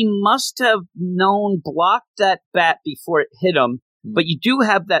 Because he must have blocked that bat before it hit him, but you do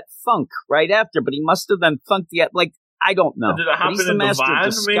have that thunk right after, but he must have then thunked I don't know. Did it happen he's the in master the van, of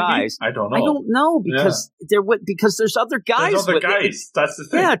disguise. maybe? I don't know. I don't know because there's other guys. There's other guys. That's the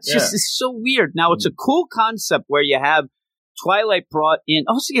thing. Yeah, it's so weird. Now it's a cool concept where you have Twilight brought in.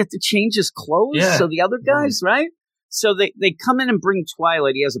 Oh, so you have to change his clothes. Yeah. So the other guys, right? So they come in and bring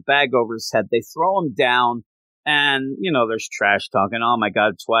Twilight. He has a bag over his head. They throw him down, and there's trash talking. Oh my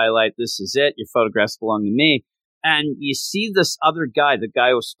God, Twilight, this is it. Your photographs belong to me. And you see this other guy, the guy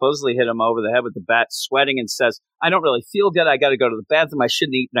who supposedly hit him over the head with the bat, sweating and says, I don't really feel good. I got to go to the bathroom. I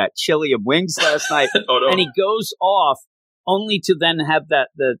shouldn't eat that chili and wings last night. And he goes off only to then have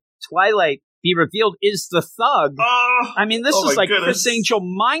the Twilight be revealed is the thug. I mean, this is like Chris Angel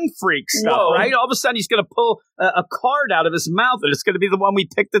mind freak stuff, right? All of a sudden he's going to pull a card out of his mouth and it's going to be the one we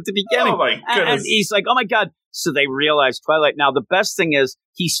picked at the beginning. Oh my goodness. And he's like, oh my God. So they realize Twilight. Now the best thing is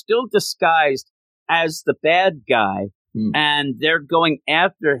he's still disguised as the bad guy, and they're going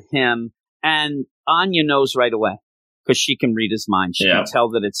after him, and Anya knows right away because she can read his mind. She can tell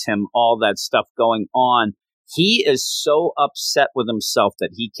that it's him, all that stuff going on. He is so upset with himself that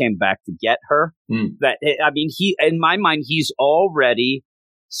he came back to get her that, in my mind, he's already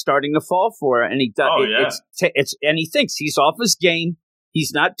starting to fall for her, and he does. And he thinks he's off his game.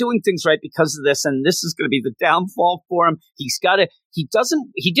 He's not doing things right because of this, and this is going to be the downfall for him. He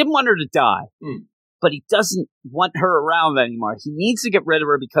didn't want her to die. But he doesn't want her around anymore. He needs to get rid of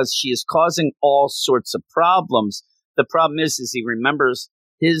her because she is causing all sorts of problems. The problem is he remembers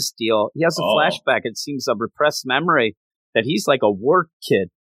his deal. He has a flashback, it seems, of repressed memory that he's like a war kid,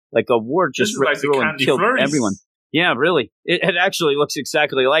 like a war just ripped through and killed everyone. Yeah, really. It actually looks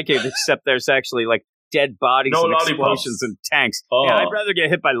exactly like it, except there's actually like dead bodies and explosions and tanks. Yeah, I'd rather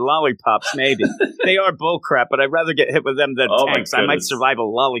get hit by lollipops, maybe. They are bullcrap, but I'd rather get hit with them than tanks. I might survive a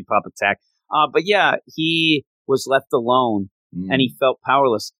lollipop attack. But yeah, he was left alone and he felt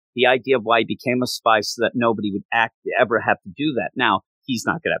powerless. The idea of why he became a spy so that nobody would ever have to do that. Now, he's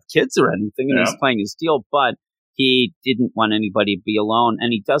not going to have kids or anything and he's playing his deal, but he didn't want anybody to be alone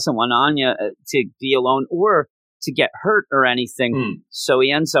and he doesn't want Anya to be alone or to get hurt or anything. So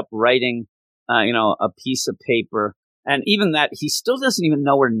he ends up writing, a piece of paper. And even that, he still doesn't even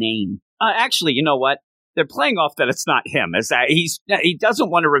know her name. Actually, you know what? They're playing off that it's not him. Is that he doesn't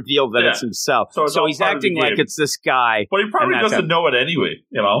want to reveal that it's himself. So he's acting like it's this guy. But he probably doesn't know it anyway,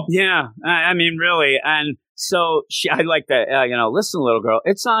 Yeah, I mean, really. And so I like that, listen, little girl,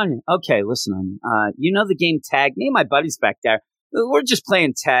 it's on. Okay, listen, you know the game tag? Me and my buddies back there, we're just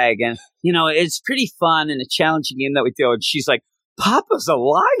playing tag. And, it's pretty fun and a challenging game that we do. And she's like, Papa's a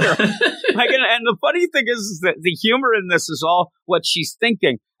liar. And the funny thing is that the humor in this is all what she's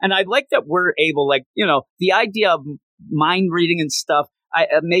thinking. And I like that we're able, the idea of mind reading and stuff.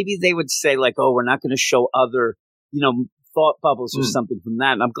 Maybe they would say we're not going to show other, thought bubbles or something from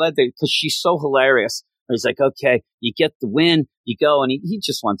that. And I'm glad because she's so hilarious. He's like, okay, you get the win, you go. And he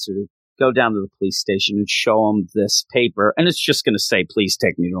just wants her to go down to the police station and show them this paper. And it's just going to say, please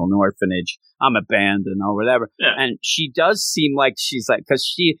take me to an orphanage. I'm abandoned or whatever. Yeah. And she does seem like she's like, because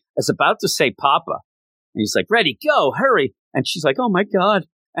she is about to say Papa. And he's like, ready, go, hurry. And she's like, oh, my God.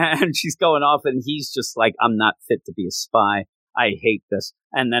 And she's going off. And he's just like, I'm not fit to be a spy. I hate this.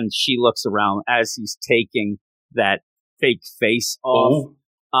 And then she looks around as he's taking that fake face off.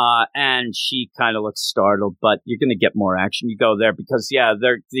 And she kind of looks startled, but you're going to get more action. You go there because,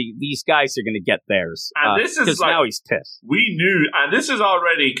 these guys are going to get theirs. And this is like, now he's pissed. We knew, and this is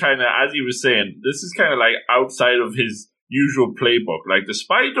already kind of, as he was saying, this is kind of like outside of his usual playbook. Like, the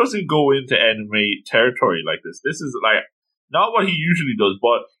spy doesn't go into enemy territory like this. This is like not what he usually does,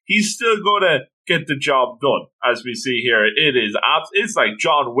 but he's still going to get the job done. As we see here, it's like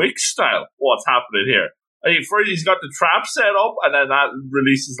John Wick style what's happening here. First, he's got the trap set up, and then that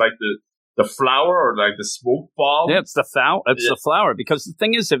releases like the flour or like the smoke bomb. Yeah, it's the flour. Because the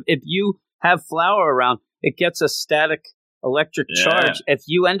thing is, if you have flour around, it gets a static electric charge. If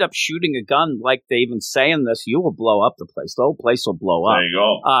you end up shooting a gun, like they even say in this, you will blow up the place. The whole place will blow up. There you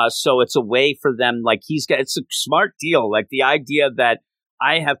go. So it's a way for them. Like it's a smart deal. Like the idea that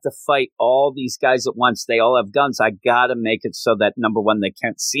I have to fight all these guys at once. They all have guns. I got to make it so that, number one, they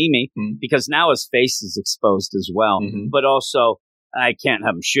can't see me because now his face is exposed as well. Mm-hmm. But also, I can't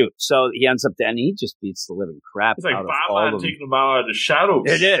have him shoot. So he ends up and he just beats the living crap it's like out of Batman all of them. taking him out of the shadows.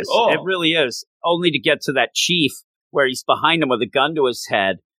 It is. It really is. Only to get to that chief where he's behind him with a gun to his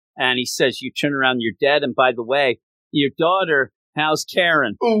head. And he says, you turn around, you're dead. And by the way, your daughter... How's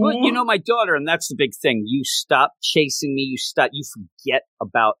Karen? Well, you know my daughter, and that's the big thing. You stop chasing me. You forget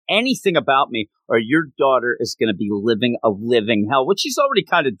about anything about me, or your daughter is going to be living a living hell, which she's already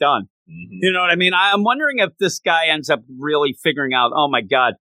kind of done. Mm-hmm. You know what I mean? I'm wondering if this guy ends up really figuring out, oh my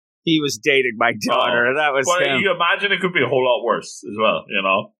God, he was dating my daughter. That was him. You imagine it could be a whole lot worse as well, you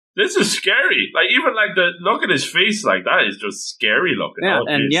know? This is scary. Like, even like the look at his face, like that is just scary looking.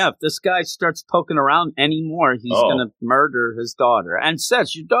 Yeah, if this guy starts poking around anymore, he's going to murder his daughter. And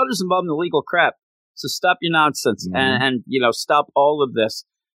says, your daughter's involved in illegal crap, so stop your nonsense and stop all of this.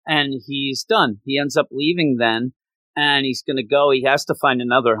 And he's done. He ends up leaving then, and he's going to go. He has to find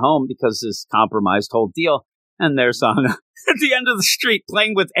another home because his compromised whole deal. And there's Anna at the end of the street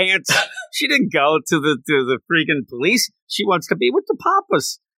playing with ants. She didn't go to the freaking police. She wants to be with the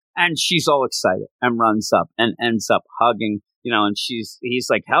papas. And she's all excited and runs up and ends up hugging, and he's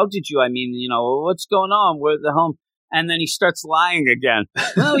like, how did you, what's going on? We're at the home. And then he starts lying again.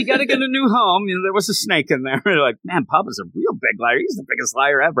 Well, we got to get a new home. There was a snake in there. They're like, man, Papa's a real big liar. He's the biggest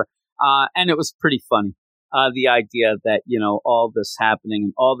liar ever. And it was pretty funny. The idea that, all this happening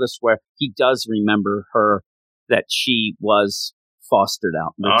and all this where he does remember her, that she was fostered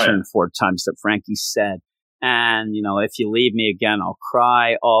out and returned 4 times that Frankie said. And, if you leave me again, I'll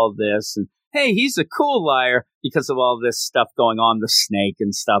cry, all this. And, hey, he's a cool liar because of all this stuff going on, the snake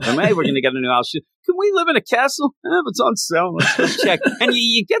and stuff. And, hey, we're going to get a new house. Can we live in a castle? If it's on sale, let's go check. And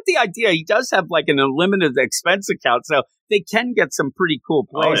you get the idea. He does have like an unlimited expense account, so they can get some pretty cool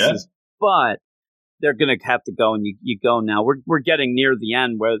places. But they're going to have to go, and you go now. We're getting near the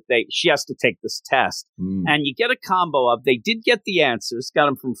end where she has to take this test. And you get a combo of, they did get the answers, got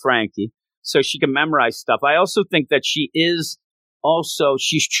them from Frankie. So she can memorize stuff. I also think that she's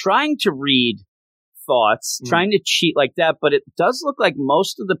trying to read thoughts, trying to cheat like that, but it does look like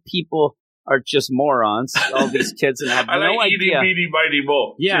most of the people are just morons, all these kids, and have no idea. Eating, meeny, miny,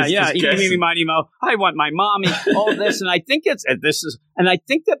 mo. Yeah, eating, meeny, miny, mo. I want my mommy, all this, and I think I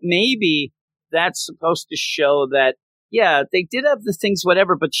think that maybe that's supposed to show that, they did have the things,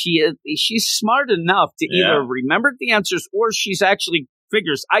 whatever, but she's smart enough to either remember the answers or she's actually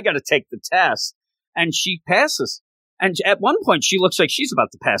figures, I got to take the test, and she passes. And at one point, she looks like she's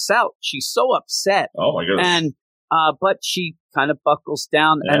about to pass out. She's so upset. Oh my goodness! And but she kind of buckles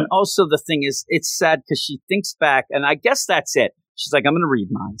down. Yeah. And also, the thing is, it's sad because she thinks back, and I guess that's it. She's like, I'm going to read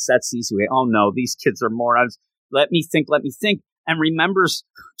minds. That's the easy way. Oh no, these kids are morons. Let me think. And remembers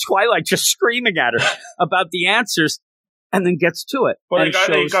Twilight just screaming at her about the answers, and then gets to it. But it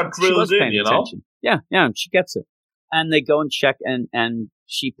got drilled in, attention. Yeah, and she gets it. And they go and check, and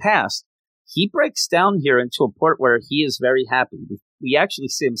she passed. He breaks down here into a point where he is very happy. We actually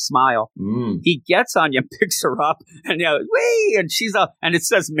see him smile. He gets Anya, picks her up, and wee, and she's up, and it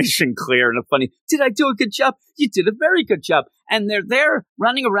says mission clear. And funny, did I do a good job? You did a very good job. And they're there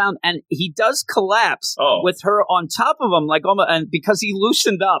running around, and he does collapse with her on top of him, like almost, and because he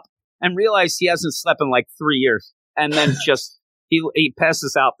loosened up and realized he hasn't slept in like 3 years, and then just. He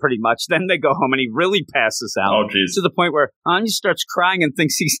passes out pretty much. Then they go home and he really passes out to the point where Anya starts crying and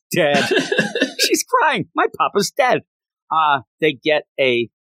thinks he's dead. She's crying. My papa's dead. They get a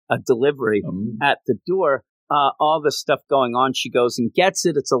a delivery at the door. All the stuff going on, she goes and gets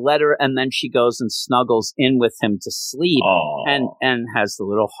it. It's a letter, and then she goes and snuggles in with him to sleep, and has the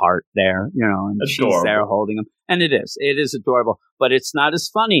little heart there, and Adorable. she's there holding him. And it is adorable, but it's not as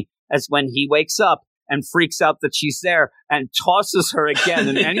funny as when he wakes up and freaks out that she's there and tosses her again.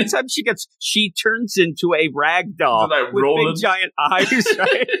 And anytime she turns into a rag doll Like with Roland. big giant eyes,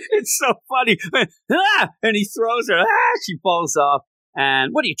 right? It's so funny. And he throws her. She falls off.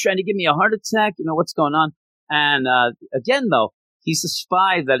 And what are you trying to give me a heart attack? What's going on? And again, though, he's a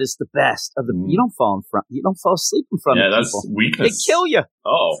spy that is the best of the. You don't fall asleep in front of people. That's weakness. They kill you.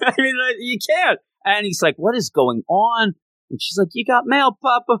 Oh, I mean, you can't. And he's like, "What is going on?" And she's like, "You got mail,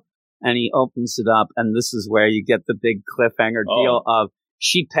 Papa." And he opens it up, and this is where you get the big cliffhanger deal of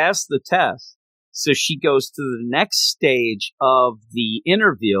she passed the test, so she goes to the next stage of the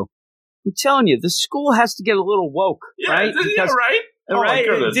interview. I'm telling you, the school has to get a little woke, right? Right. Oh, right? my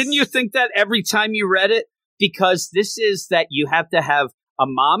goodness. Didn't you think that every time you read it? Because this is that you have to have a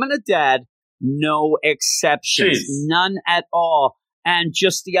mom and a dad, no exceptions, Jeez. none at all. And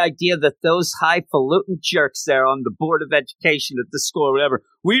just the idea that those highfalutin jerks there on the Board of Education at the school or whatever,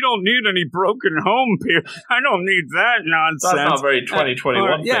 we don't need any broken home here. I don't need that nonsense. That's not very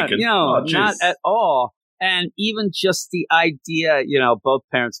 2021 thinking. Not at all. And even just the idea, both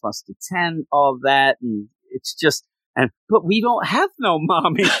parents must attend all that. And it's just, but we don't have no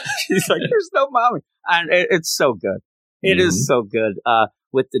mommy. She's like, there's no mommy. And it's so good. It is so good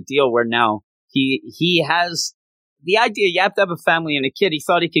with the deal where now he has the idea you have to have a family and a kid. He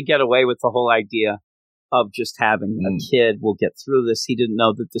thought he could get away with the whole idea of just having a kid. We'll get through this. He didn't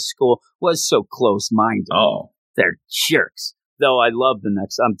know that the school was so close-minded. Oh. They're jerks. Though I love the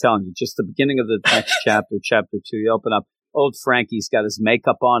next, I'm telling you, just the beginning of the next chapter 2, you open up, old Frankie's got his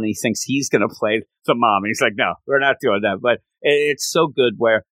makeup on and he thinks he's going to play the mom. He's like, no, we're not doing that. But it's so good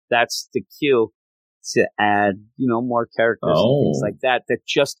where that's the cue to add, more characters and things like that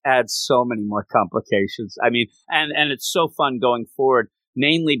just adds so many more complications. I mean, and it's so fun going forward,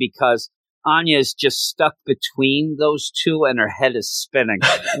 mainly because Anya is just stuck between those two and her head is spinning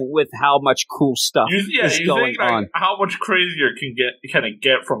with how much cool stuff is going on. How much crazier can it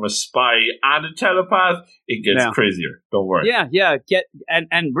get from a spy and a telepath? It gets crazier. Don't worry. Yeah.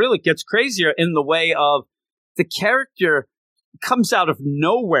 And really gets crazier in the way of the character comes out of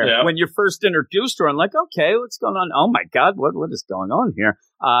nowhere when you're first introduced to her and like, okay, what's going on? Oh my God, what is going on here?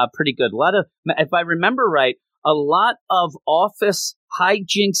 Pretty good. If I remember right, a lot of office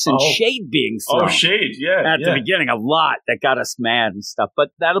hijinks and shade being thrown. Oh, shade, yeah. At the beginning, a lot that got us mad and stuff. But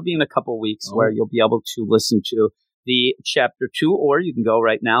that'll be in a couple weeks where you'll be able to listen to the chapter 2, or you can go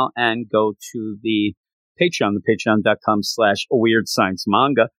right now and go to the Patreon, the patreon.com/Weird Science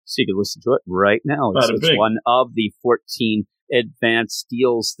Manga. So you can listen to it right now. It's one of the 14 advanced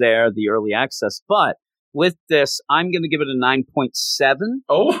deals there, the early access. But with this, I'm going to give it a 9.7.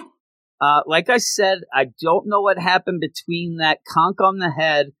 Oh. Like I said, I don't know what happened between that conk on the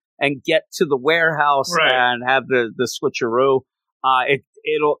head and get to the warehouse and have the switcheroo. I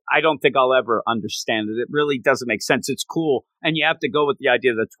don't think I'll ever understand it. It really doesn't make sense. It's cool. And you have to go with the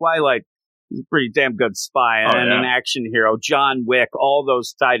idea that Twilight is a pretty damn good spy and an action hero. John Wick, all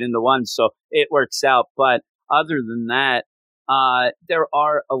those tied into one. So it works out. But other than that, there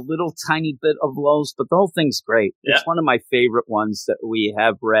are a little tiny bit of lows, but the whole thing's great. Yeah. It's one of my favorite ones that we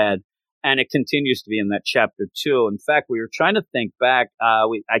have read. And it continues to be in that chapter 2. In fact, we were trying to think back.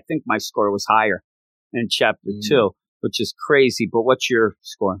 I think my score was higher in chapter 2, which is crazy. But what's your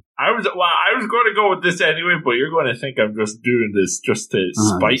score? I was going to go with this anyway, but you're going to think I'm just doing this just to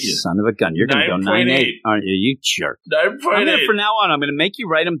spite you. Son of a gun. You're going to go 9.8. Aren't you? You jerk. 9.8. From now on, I'm going to make you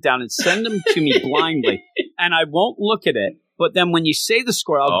write them down and send them to me blindly. And I won't look at it. But then when you say the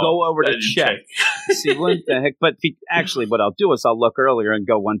score, I'll go over to check. See what the heck. But actually, what I'll do is I'll look earlier and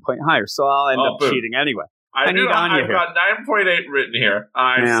go 1 point higher. So I'll end up cheating anyway. I've got 9.8 written here.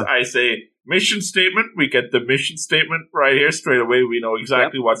 I say mission statement. We get the mission statement right here straight away. We know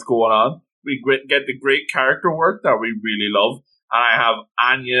exactly what's going on. We get the great character work that we really love. And I have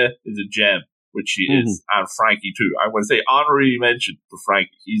Anya is a gem, which she is, and Frankie too. I would say honorary mention to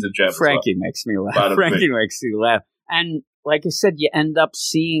Frankie. He's a gem. Frankie makes me laugh. Frankie makes me laugh. And like I said, you end up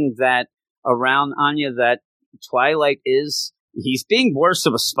seeing that around Anya that Twilight he's being worse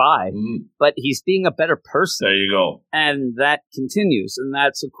of a spy, but he's being a better person. There you go. And that continues, and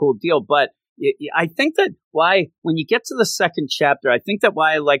that's a cool deal. But I think that when you get to the second chapter, I think that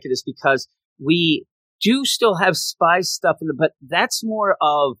why I like it is because we do still have spy stuff in but that's more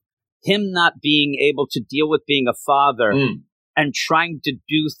of him not being able to deal with being a father and trying to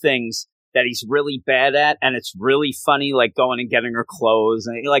do things that he's really bad at, and it's really funny, like going and getting her clothes,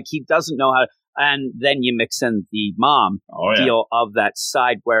 and like he doesn't know how. And then you mix in the mom deal of that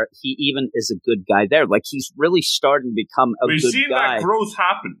side where he even is a good guy there. Like he's really starting to become a We've good seen guy. that growth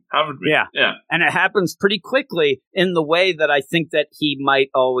happen, haven't we? Yeah. And it happens pretty quickly in the way that I think that he might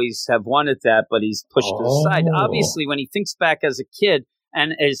always have wanted that, but he's pushed aside. Obviously, when he thinks back as a kid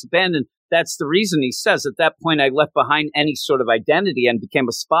and is abandoned, that's the reason he says at that point I left behind any sort of identity and became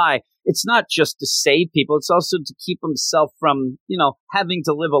a spy. It's not just to save people. It's also to keep himself from, having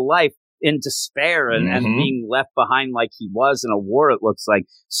to live a life in despair and being left behind like he was in a war, it looks like.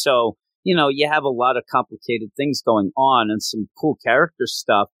 So, you have a lot of complicated things going on and some cool character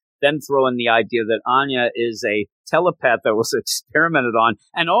stuff. Then throw in the idea that Anya is a telepath that was experimented on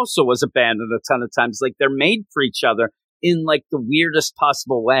and also was abandoned a ton of times. Like they're made for each other in like the weirdest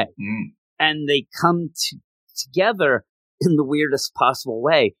possible way. And they come together in the weirdest possible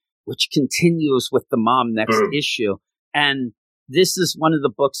way, which continues with the mom next issue. And this is one of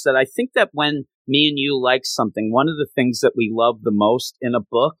the books that I think that when me and you like something, one of the things that we love the most in a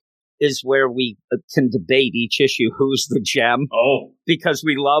book is where we can debate each issue. Who's the gem? Because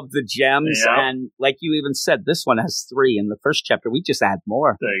we love the gems. Yeah. And like you even said, this one has 3 in the first chapter. We just add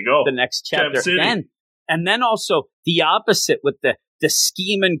more. There you go. The next chapter. And then also the opposite with the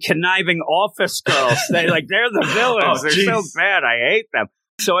scheming, conniving office girls. They're the villains. They're so bad. I hate them.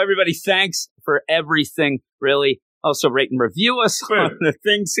 So everybody, thanks for everything, really. Also, rate and review us on the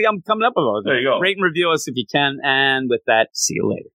thing. See, I'm coming up with those. There you go. Rate and review us if you can. And with that, see you later.